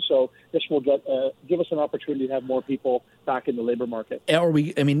shortage, so this will give us an opportunity to have more people back in the labor market.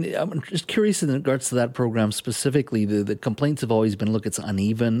 I'm just curious in regards to that program specifically. The complaints have always been, look, it's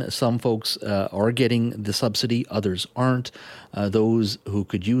uneven. Some folks are getting the subsidy, others aren't. Those who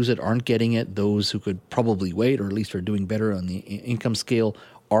could use it aren't getting it. Those who could probably wait, or at least are doing better on the income scale,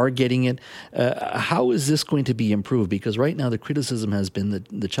 are getting it. How is this going to be improved? Because right now the criticism has been that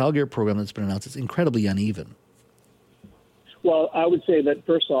the child care program that's been announced is incredibly uneven. Well, I would say that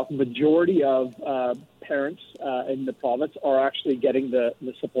first off, majority of parents in the province are actually getting the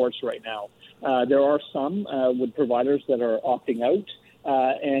supports right now. There are some with providers that are opting out,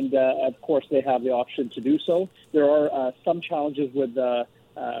 and of course they have the option to do so. There are some challenges with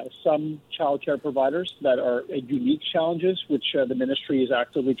some childcare providers that are unique challenges, which the ministry is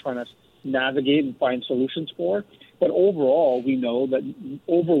actively trying to navigate and find solutions for. But overall, we know that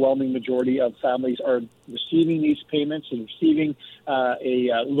overwhelming majority of families are receiving these payments and receiving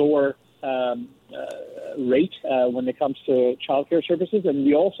a lower rate when it comes to childcare services. And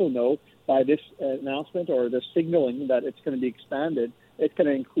we also know by this announcement or the signaling that it's going to be expanded, it's going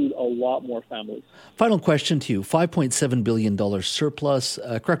to include a lot more families. Final question to you. $5.7 billion surplus.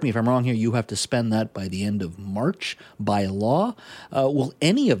 Correct me if I'm wrong here. You have to spend that by the end of March by law. Will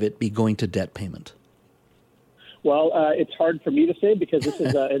any of it be going to debt payment? Well, it's hard for me to say because this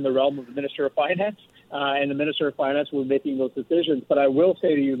is in the realm of the Minister of Finance, and the Minister of Finance will be making those decisions. But I will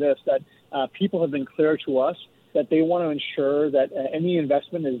say to you this, that people have been clear to us that they want to ensure that any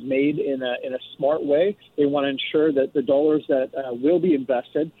investment is made in a smart way. They want to ensure that the dollars that will be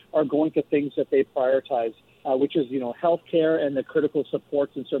invested are going to things that they prioritize, which is, healthcare and the critical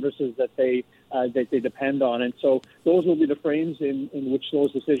supports and services that they depend on. And so those will be the frames in which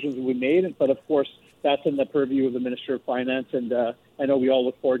those decisions will be made. But of course, that's in the purview of the Minister of Finance, and I know we all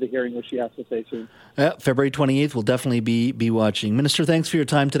look forward to hearing what she has to say soon. February 28th, we'll definitely be watching. Minister, thanks for your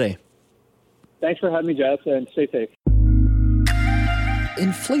time today. Thanks for having me, Jess, and stay safe.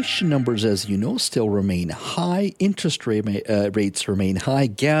 Inflation numbers, as you know, still remain high. Interest rates remain high.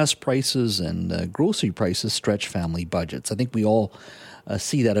 Gas prices and grocery prices stretch family budgets. I think we all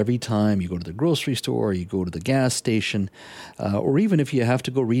see that every time you go to the grocery store, you go to the gas station, or even if you have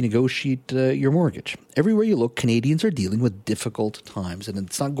to go renegotiate your mortgage. Everywhere you look, Canadians are dealing with difficult times, and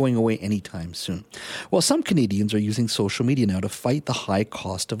it's not going away anytime soon. Well, some Canadians are using social media now to fight the high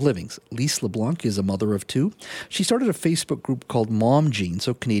cost of living. Lise LeBlanc is a mother of two. She started a Facebook group called Mom Jean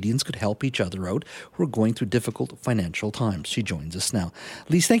so Canadians could help each other out who are going through difficult financial times. She joins us now.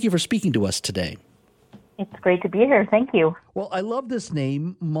 Lise, thank you for speaking to us today. It's great to be here. Thank you. Well, I love this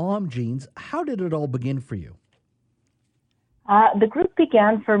name, Mom Jeans. How did it all begin for you? The group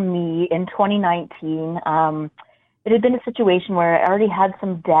began for me in 2019. It had been a situation where I already had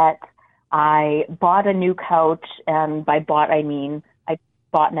some debt. I bought a new couch, and by bought, I mean I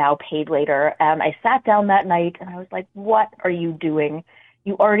bought now, paid later. And I sat down that night, and I was like, what are you doing?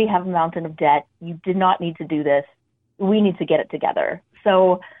 You already have a mountain of debt. You did not need to do this. We need to get it together.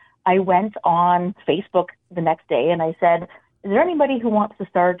 So I went on Facebook the next day and I said, is there anybody who wants to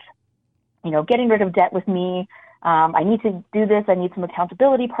start, getting rid of debt with me? I need to do this. I need some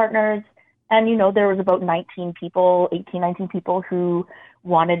accountability partners. And, there was about 19 people who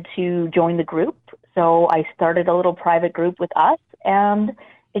wanted to join the group. So I started a little private group with us, and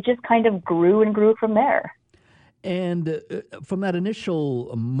it just kind of grew and grew from there. And from that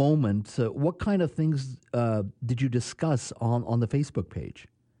initial moment, what kind of things did you discuss on the Facebook page?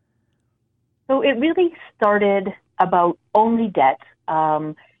 So it really started about only debt,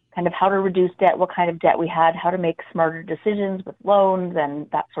 kind of how to reduce debt, what kind of debt we had, how to make smarter decisions with loans and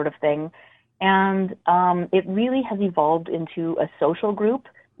that sort of thing. And it really has evolved into a social group.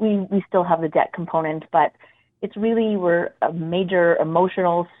 We still have the debt component, but it's really, we're a major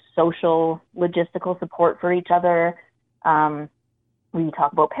emotional, social, logistical support for each other. We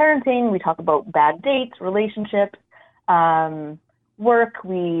talk about parenting, we talk about bad dates, relationships, work,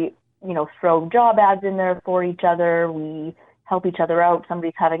 we throw job ads in there for each other. We help each other out.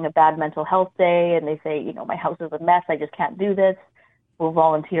 Somebody's having a bad mental health day and they say, my house is a mess. I just can't do this. We'll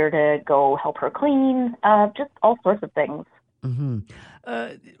volunteer to go help her clean, just all sorts of things. Mm-hmm.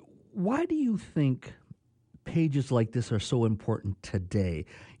 Why do you think pages like this are so important today?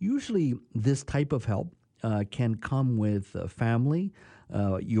 Usually this type of help can come with family,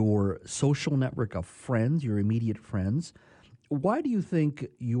 your social network of friends, your immediate friends. Why do you think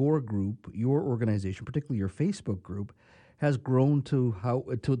your group, your organization, particularly your Facebook group, has grown to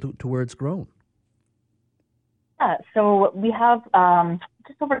where it's grown? Yeah, so we have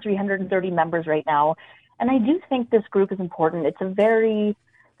just over 330 members right now, and I do think this group is important. It's a very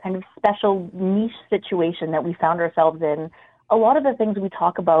kind of special niche situation that we found ourselves in. A lot of the things we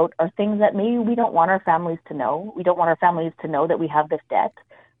talk about are things that maybe we don't want our families to know. We don't want our families to know that we have this debt.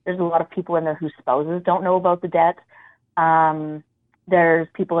 There's a lot of people in there whose spouses don't know about the debt. There's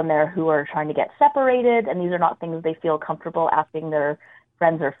people in there who are trying to get separated, and these are not things they feel comfortable asking their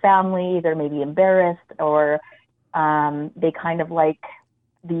friends or family. They're maybe embarrassed, or they kind of like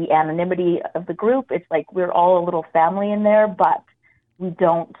the anonymity of the group. It's like we're all a little family in there, but we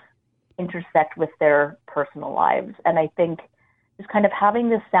don't intersect with their personal lives. And I think just kind of having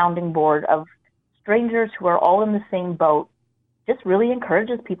this sounding board of strangers who are all in the same boat just really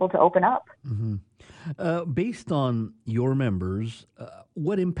encourages people to open up. Mm-hmm. Based on your members,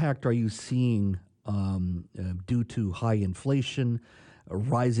 what impact are you seeing due to high inflation,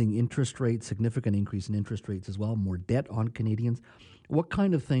 rising interest rates, significant increase in interest rates as well, more debt on Canadians? What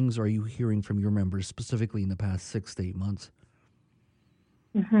kind of things are you hearing from your members specifically in the past 6 to 8 months?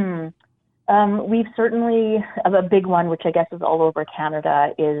 We've certainly, a big one, which I guess is all over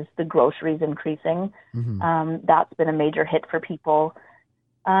Canada, is the groceries increasing. That's been a major hit for people.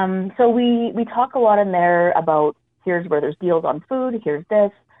 So we talk a lot in there about here's where there's deals on food, here's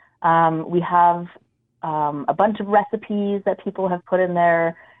this. We have a bunch of recipes that people have put in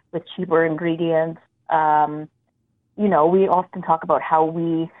there with cheaper ingredients. We often talk about how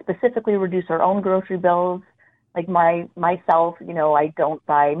we specifically reduce our own grocery bills. Like myself, I don't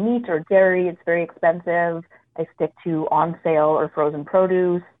buy meat or dairy. It's very expensive. I stick to on sale or frozen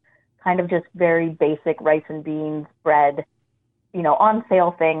produce, kind of just very basic rice and beans, bread, on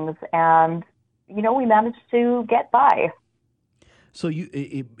sale things. And, we managed to get by. So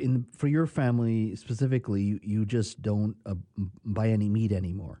for your family specifically, you just don't buy any meat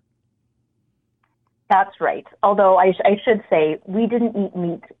anymore? That's right. Although I should say we didn't eat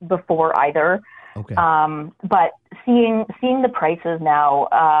meat before either. Okay. But seeing the prices now,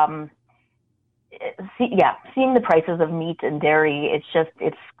 seeing the prices of meat and dairy,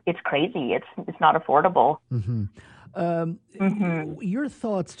 it's crazy. It's not affordable. Your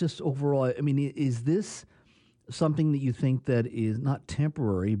thoughts just overall, I mean, is this something that you think that is not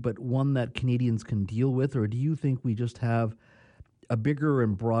temporary, but one that Canadians can deal with? Or do you think we just have a bigger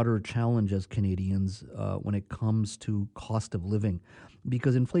and broader challenge as Canadians when it comes to cost of living?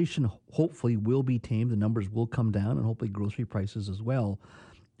 Because inflation hopefully will be tamed, the numbers will come down, and hopefully grocery prices as well.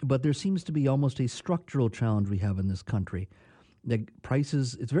 But there seems to be almost a structural challenge we have in this country. The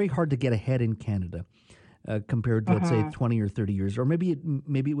prices, it's very hard to get ahead in Canada compared to, let's say, 20 or 30 years, or maybe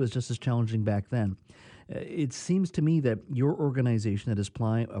it was just as challenging back then. It seems to me that your organization that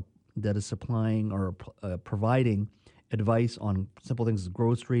is supplying or providing advice on simple things as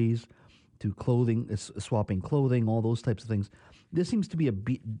groceries, to clothing, swapping clothing, all those types of things. This seems to be a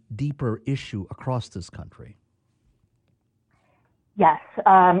deeper issue across this country. Yes,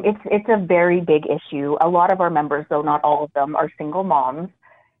 it's a very big issue. A lot of our members, though not all of them, are single moms.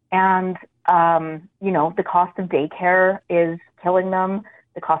 And, the cost of daycare is killing them.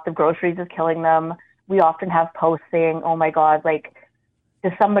 The cost of groceries is killing them. We often have posts saying, oh, my God,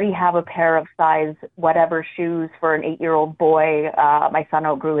 does somebody have a pair of size whatever shoes for an 8-year-old boy? My son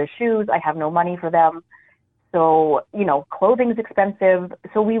outgrew his shoes. I have no money for them. So, clothing is expensive.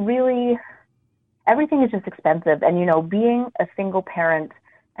 So everything is just expensive. And, being a single parent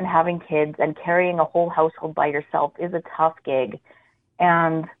and having kids and carrying a whole household by yourself is a tough gig.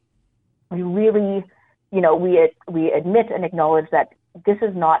 And we really, we admit and acknowledge that this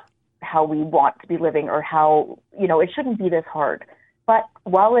is not how we want to be living or how, it shouldn't be this hard. But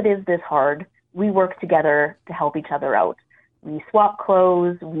while it is this hard, we work together to help each other out. We swap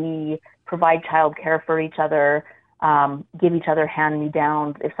clothes, we provide childcare for each other, give each other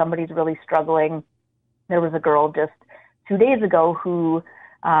hand-me-downs. If somebody's really struggling, there was a girl just 2 days ago who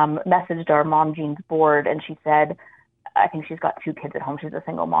messaged our Mom Jeans board, and she said, I think she's got 2 kids at home. She's a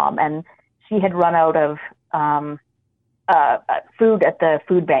single mom, and she had run out of food at the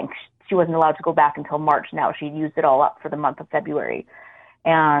food bank. She wasn't allowed to go back until March now. She'd used it all up for the month of February.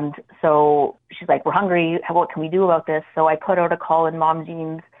 And so she's like, we're hungry. What can we do about this? So I put out a call in Mom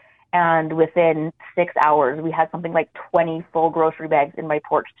Jeans, and within 6 hours, we had something like 20 full grocery bags in my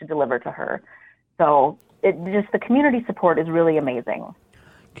porch to deliver to her. So the community support is really amazing.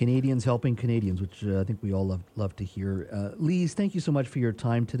 Canadians helping Canadians, which I think we all love to hear. Lise, thank you so much for your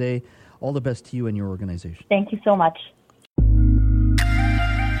time today. All the best to you and your organization. Thank you so much.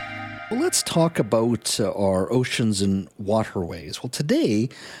 Well, let's talk about our oceans and waterways. Well, today,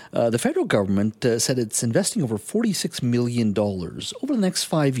 the federal government said it's investing over $46 million over the next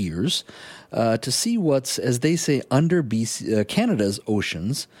 5 years to see what's, as they say, under Canada's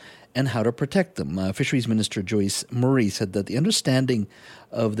oceans and how to protect them. Fisheries Minister Joyce Murray said that the understanding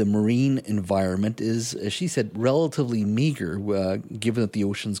of the marine environment is, as she said, relatively meager, given that the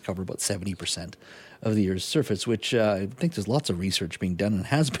oceans cover about 70% of the Earth's surface, which I think there's lots of research being done and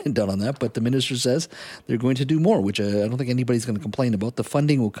has been done on that, but the minister says they're going to do more, which I don't think anybody's going to complain about. The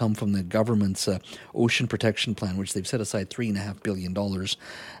funding will come from the government's Ocean Protection Plan, which they've set aside $3.5 billion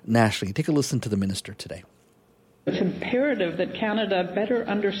nationally. Take a listen to the minister today. It's imperative that Canada better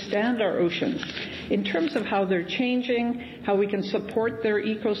understand our oceans in terms of how they're changing, how we can support their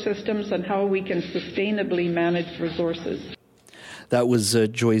ecosystems, and how we can sustainably manage resources. That was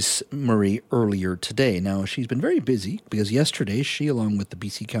Joyce Murray earlier today. Now, she's been very busy because yesterday she, along with the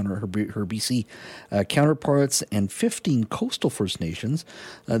her BC counterparts and 15 coastal First Nations,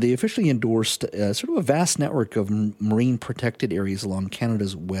 they officially endorsed sort of a vast network of marine protected areas along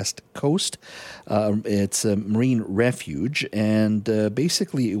Canada's west coast. It's a marine refuge, and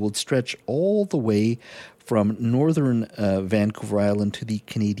basically it will stretch all the way from northern Vancouver Island to the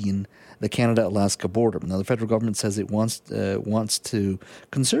Canada-Alaska border. Now, the federal government says it wants to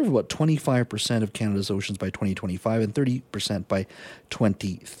conserve about 25% of Canada's oceans by 2025 and 30% by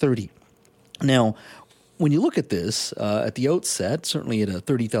 2030. Now, when you look at this at the outset, certainly at a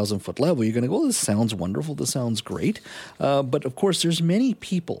 30,000-foot level, you're going to go, this sounds wonderful, this sounds great. But, of course, there's many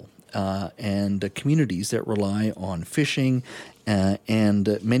people and communities that rely on fishing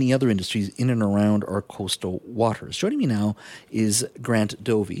and many other industries in and around our coastal waters. Joining me now is Grant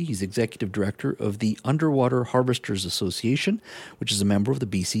Dovey. He's Executive Director of the Underwater Harvesters Association, which is a member of the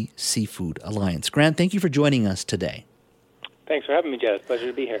BC Seafood Alliance. Grant, thank you for joining us today. Thanks for having me, Jazz. Pleasure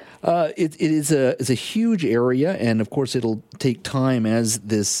to be here. It is a huge area, and of course it'll take time as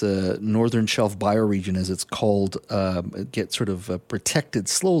this Northern Shelf bioregion, as it's called, gets sort of protected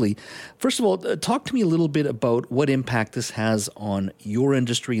slowly. First of all, talk to me a little bit about what impact this has on your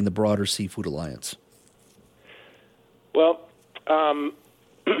industry and the broader Seafood Alliance. Well, I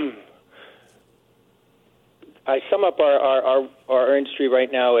sum up our industry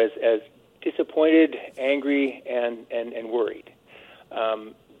right now as disappointed, angry, and worried.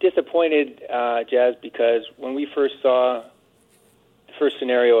 Disappointed, Jazz, because when we first saw the first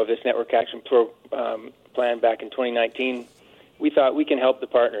scenario of this network action plan back in 2019, we thought we can help the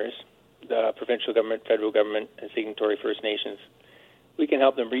partners, the provincial government, federal government, and signatory First Nations. We can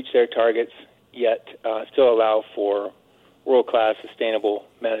help them reach their targets, yet still allow for world-class, sustainable,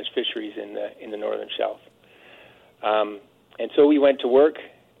 managed fisheries in the Northern Shelf. And so we went to work,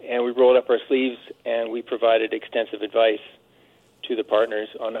 and we rolled up our sleeves, and we provided extensive advice to the partners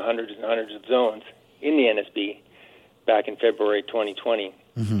on hundreds and hundreds of zones in the NSB back in February 2020.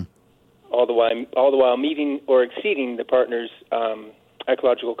 Mm-hmm. All the while meeting or exceeding the partners'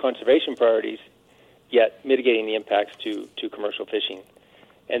 ecological conservation priorities, yet mitigating the impacts to commercial fishing.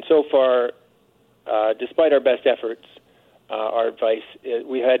 And so far, despite our best efforts, our advice,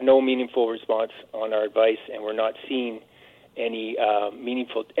 we had no meaningful response on our advice, and we're not seeing any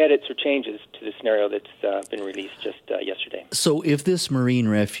meaningful edits or changes to the scenario that's been released just yesterday. So if this marine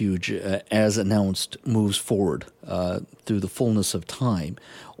refuge, as announced, moves forward through the fullness of time,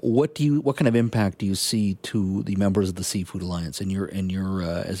 what kind of impact do you see to the members of the Seafood Alliance and your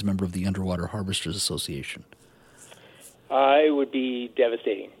as a member of the Underwater Harvesters Association? It would be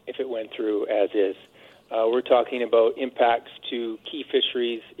devastating if it went through as is. We're talking about impacts to key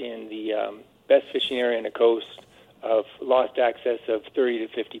fisheries in the best fishing area on the coast, of lost access of 30 to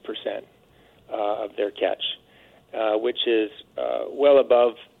 50% of their catch, which is well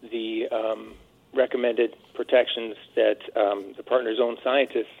above the recommended protections that the partners' own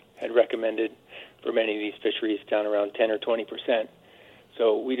scientists had recommended for many of these fisheries, down around 10 or 20%.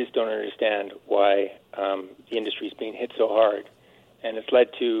 So we just don't understand why the industry is being hit so hard. And it's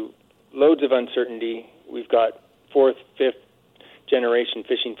led to loads of uncertainty. We've got fourth, fifth generation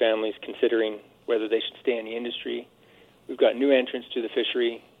fishing families considering whether they should stay in the industry. We've got new entrants to the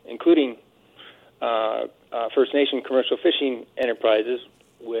fishery, including First Nation commercial fishing enterprises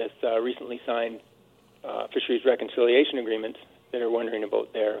with recently signed fisheries reconciliation agreements that are wondering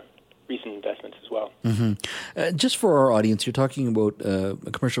about their recent investments as well. Mm-hmm. Just for our audience, you're talking about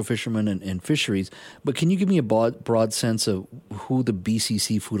commercial fishermen and fisheries, but can you give me a broad sense of who the BC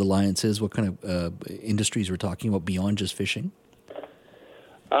Seafood Alliance is? What kind of industries we're talking about beyond just fishing?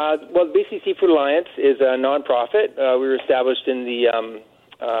 Well, the BC Seafood Alliance is a nonprofit. We were established in the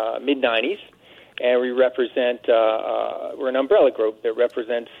mid-'90s, and we represent, we're an umbrella group that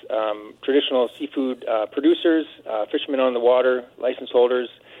represents traditional seafood producers, fishermen on the water, license holders,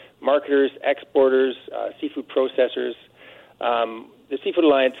 marketers, exporters, seafood processors. The Seafood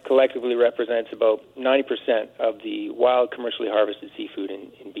Alliance collectively represents about 90% of the wild commercially harvested seafood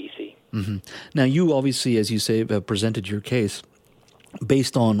in BC. Mm-hmm. Now, you obviously, as you say, have presented your case.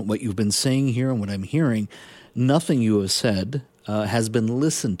 Based on what you've been saying here and what I'm hearing, nothing you have said has been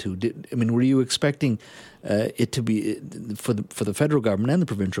listened to. Were you expecting it to be for the federal government and the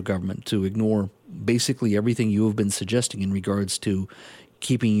provincial government to ignore basically everything you have been suggesting in regards to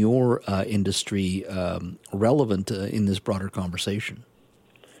keeping your industry relevant in this broader conversation?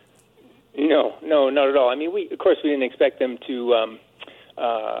 No, not at all. I mean, we didn't expect them to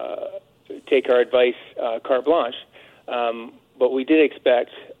take our advice carte blanche. But we did expect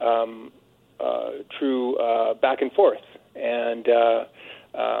true back and forth and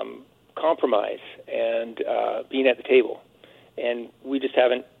compromise and being at the table. And we just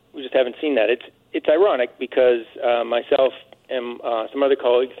haven't seen that. It's ironic because myself and some other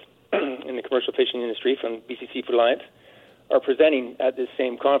colleagues in the commercial fishing industry from BC Seafood Alliance are presenting at this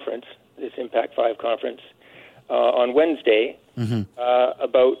same conference, this Impact 5 conference, on Wednesday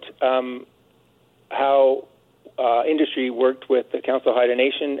about how industry worked with the Council of Haida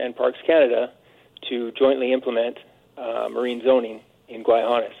Nation and Parks Canada to jointly implement marine zoning in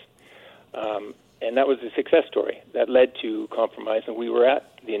Guayhanas. And that was a success story that led to compromise, and we were at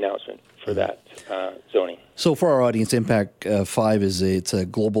the announcement for that zoning. So for our audience, Impact 5 it's a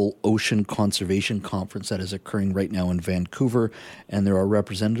global ocean conservation conference that is occurring right now in Vancouver, and there are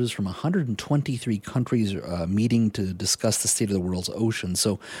representatives from 123 countries meeting to discuss the state of the world's oceans.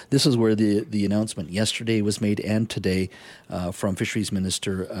 So this is where the announcement yesterday was made, and today from Fisheries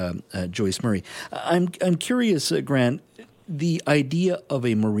Minister Joyce Murray. I'm curious, Grant, the idea of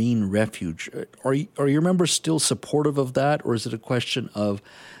a marine refuge, are your members still supportive of that, or is it a question of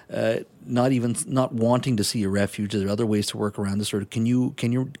not wanting to see a refuge? Are there other ways to work around this, or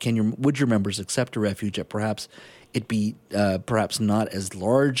would your members accept a refuge that perhaps it be perhaps not as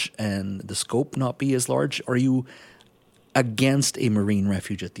large and the scope not be as large? Are you against a marine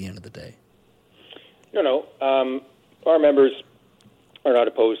refuge at the end of the day? No. Our members are not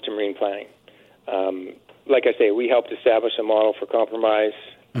opposed to marine planning. Like I say, we helped establish a model for compromise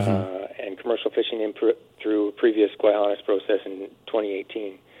and commercial fishing through a previous Guayhanas process in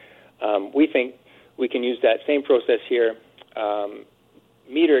 2018. We think we can use that same process here,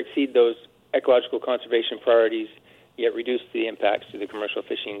 meet or exceed those ecological conservation priorities, yet reduce the impacts to the commercial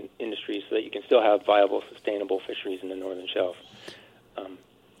fishing industry so that you can still have viable, sustainable fisheries in the Northern Shelf.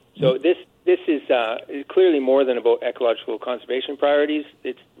 So this is clearly more than about ecological conservation priorities.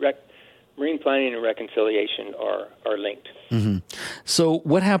 It's marine planning and reconciliation are linked. So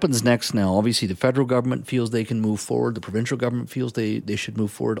what happens next now? Obviously, the federal government feels they can move forward. The provincial government feels they should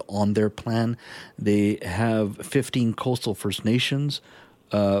move forward on their plan. They have 15 coastal First Nations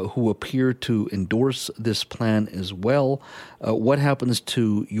who appear to endorse this plan as well. What happens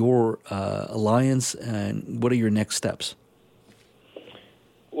to your alliance, and what are your next steps?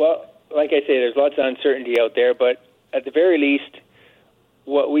 Well, like I say, there's lots of uncertainty out there, but at the very least,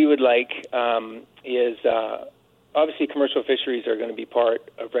 what we would like is obviously commercial fisheries are going to be part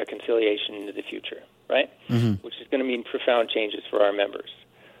of reconciliation into the future, right? Which is going to mean profound changes for our members.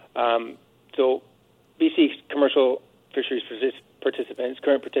 So BC commercial fisheries participants,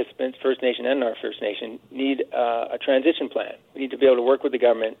 current participants, First Nation and non-First Nation, need a transition plan. We need to be able to work with the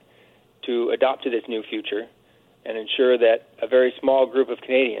government to adopt to this new future and ensure that a very small group of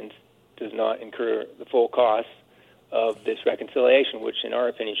Canadians does not incur the full costs of this reconciliation, which in our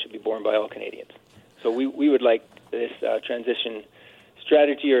opinion should be borne by all Canadians. So we would like this transition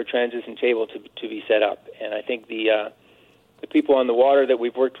strategy or transition table to be set up. And I think the people on the water that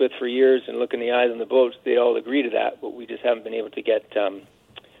we've worked with for years and look in the eyes on the boats, they all agree to that, but we just haven't been able to get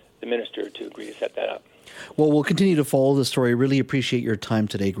the minister to agree to set that up. Well, we'll continue to follow the story. Really appreciate your time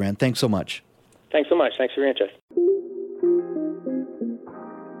today, Grant. Thanks so much. Thanks so much. Thanks for your interest.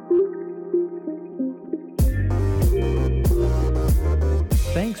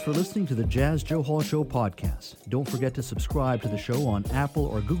 Thanks for listening to the Jazz Joe Hall Show podcast. Don't forget to subscribe to the show on Apple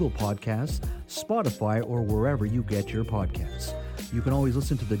or Google Podcasts, Spotify, or wherever you get your podcasts. You can always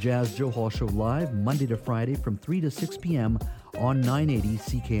listen to the Jazz Joe Hall Show live Monday to Friday from 3 to 6 p.m. on 980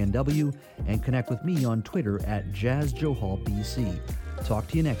 CKNW, and connect with me on Twitter at Jazz Joe Hall BC. Talk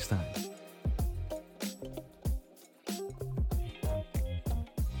to you next time.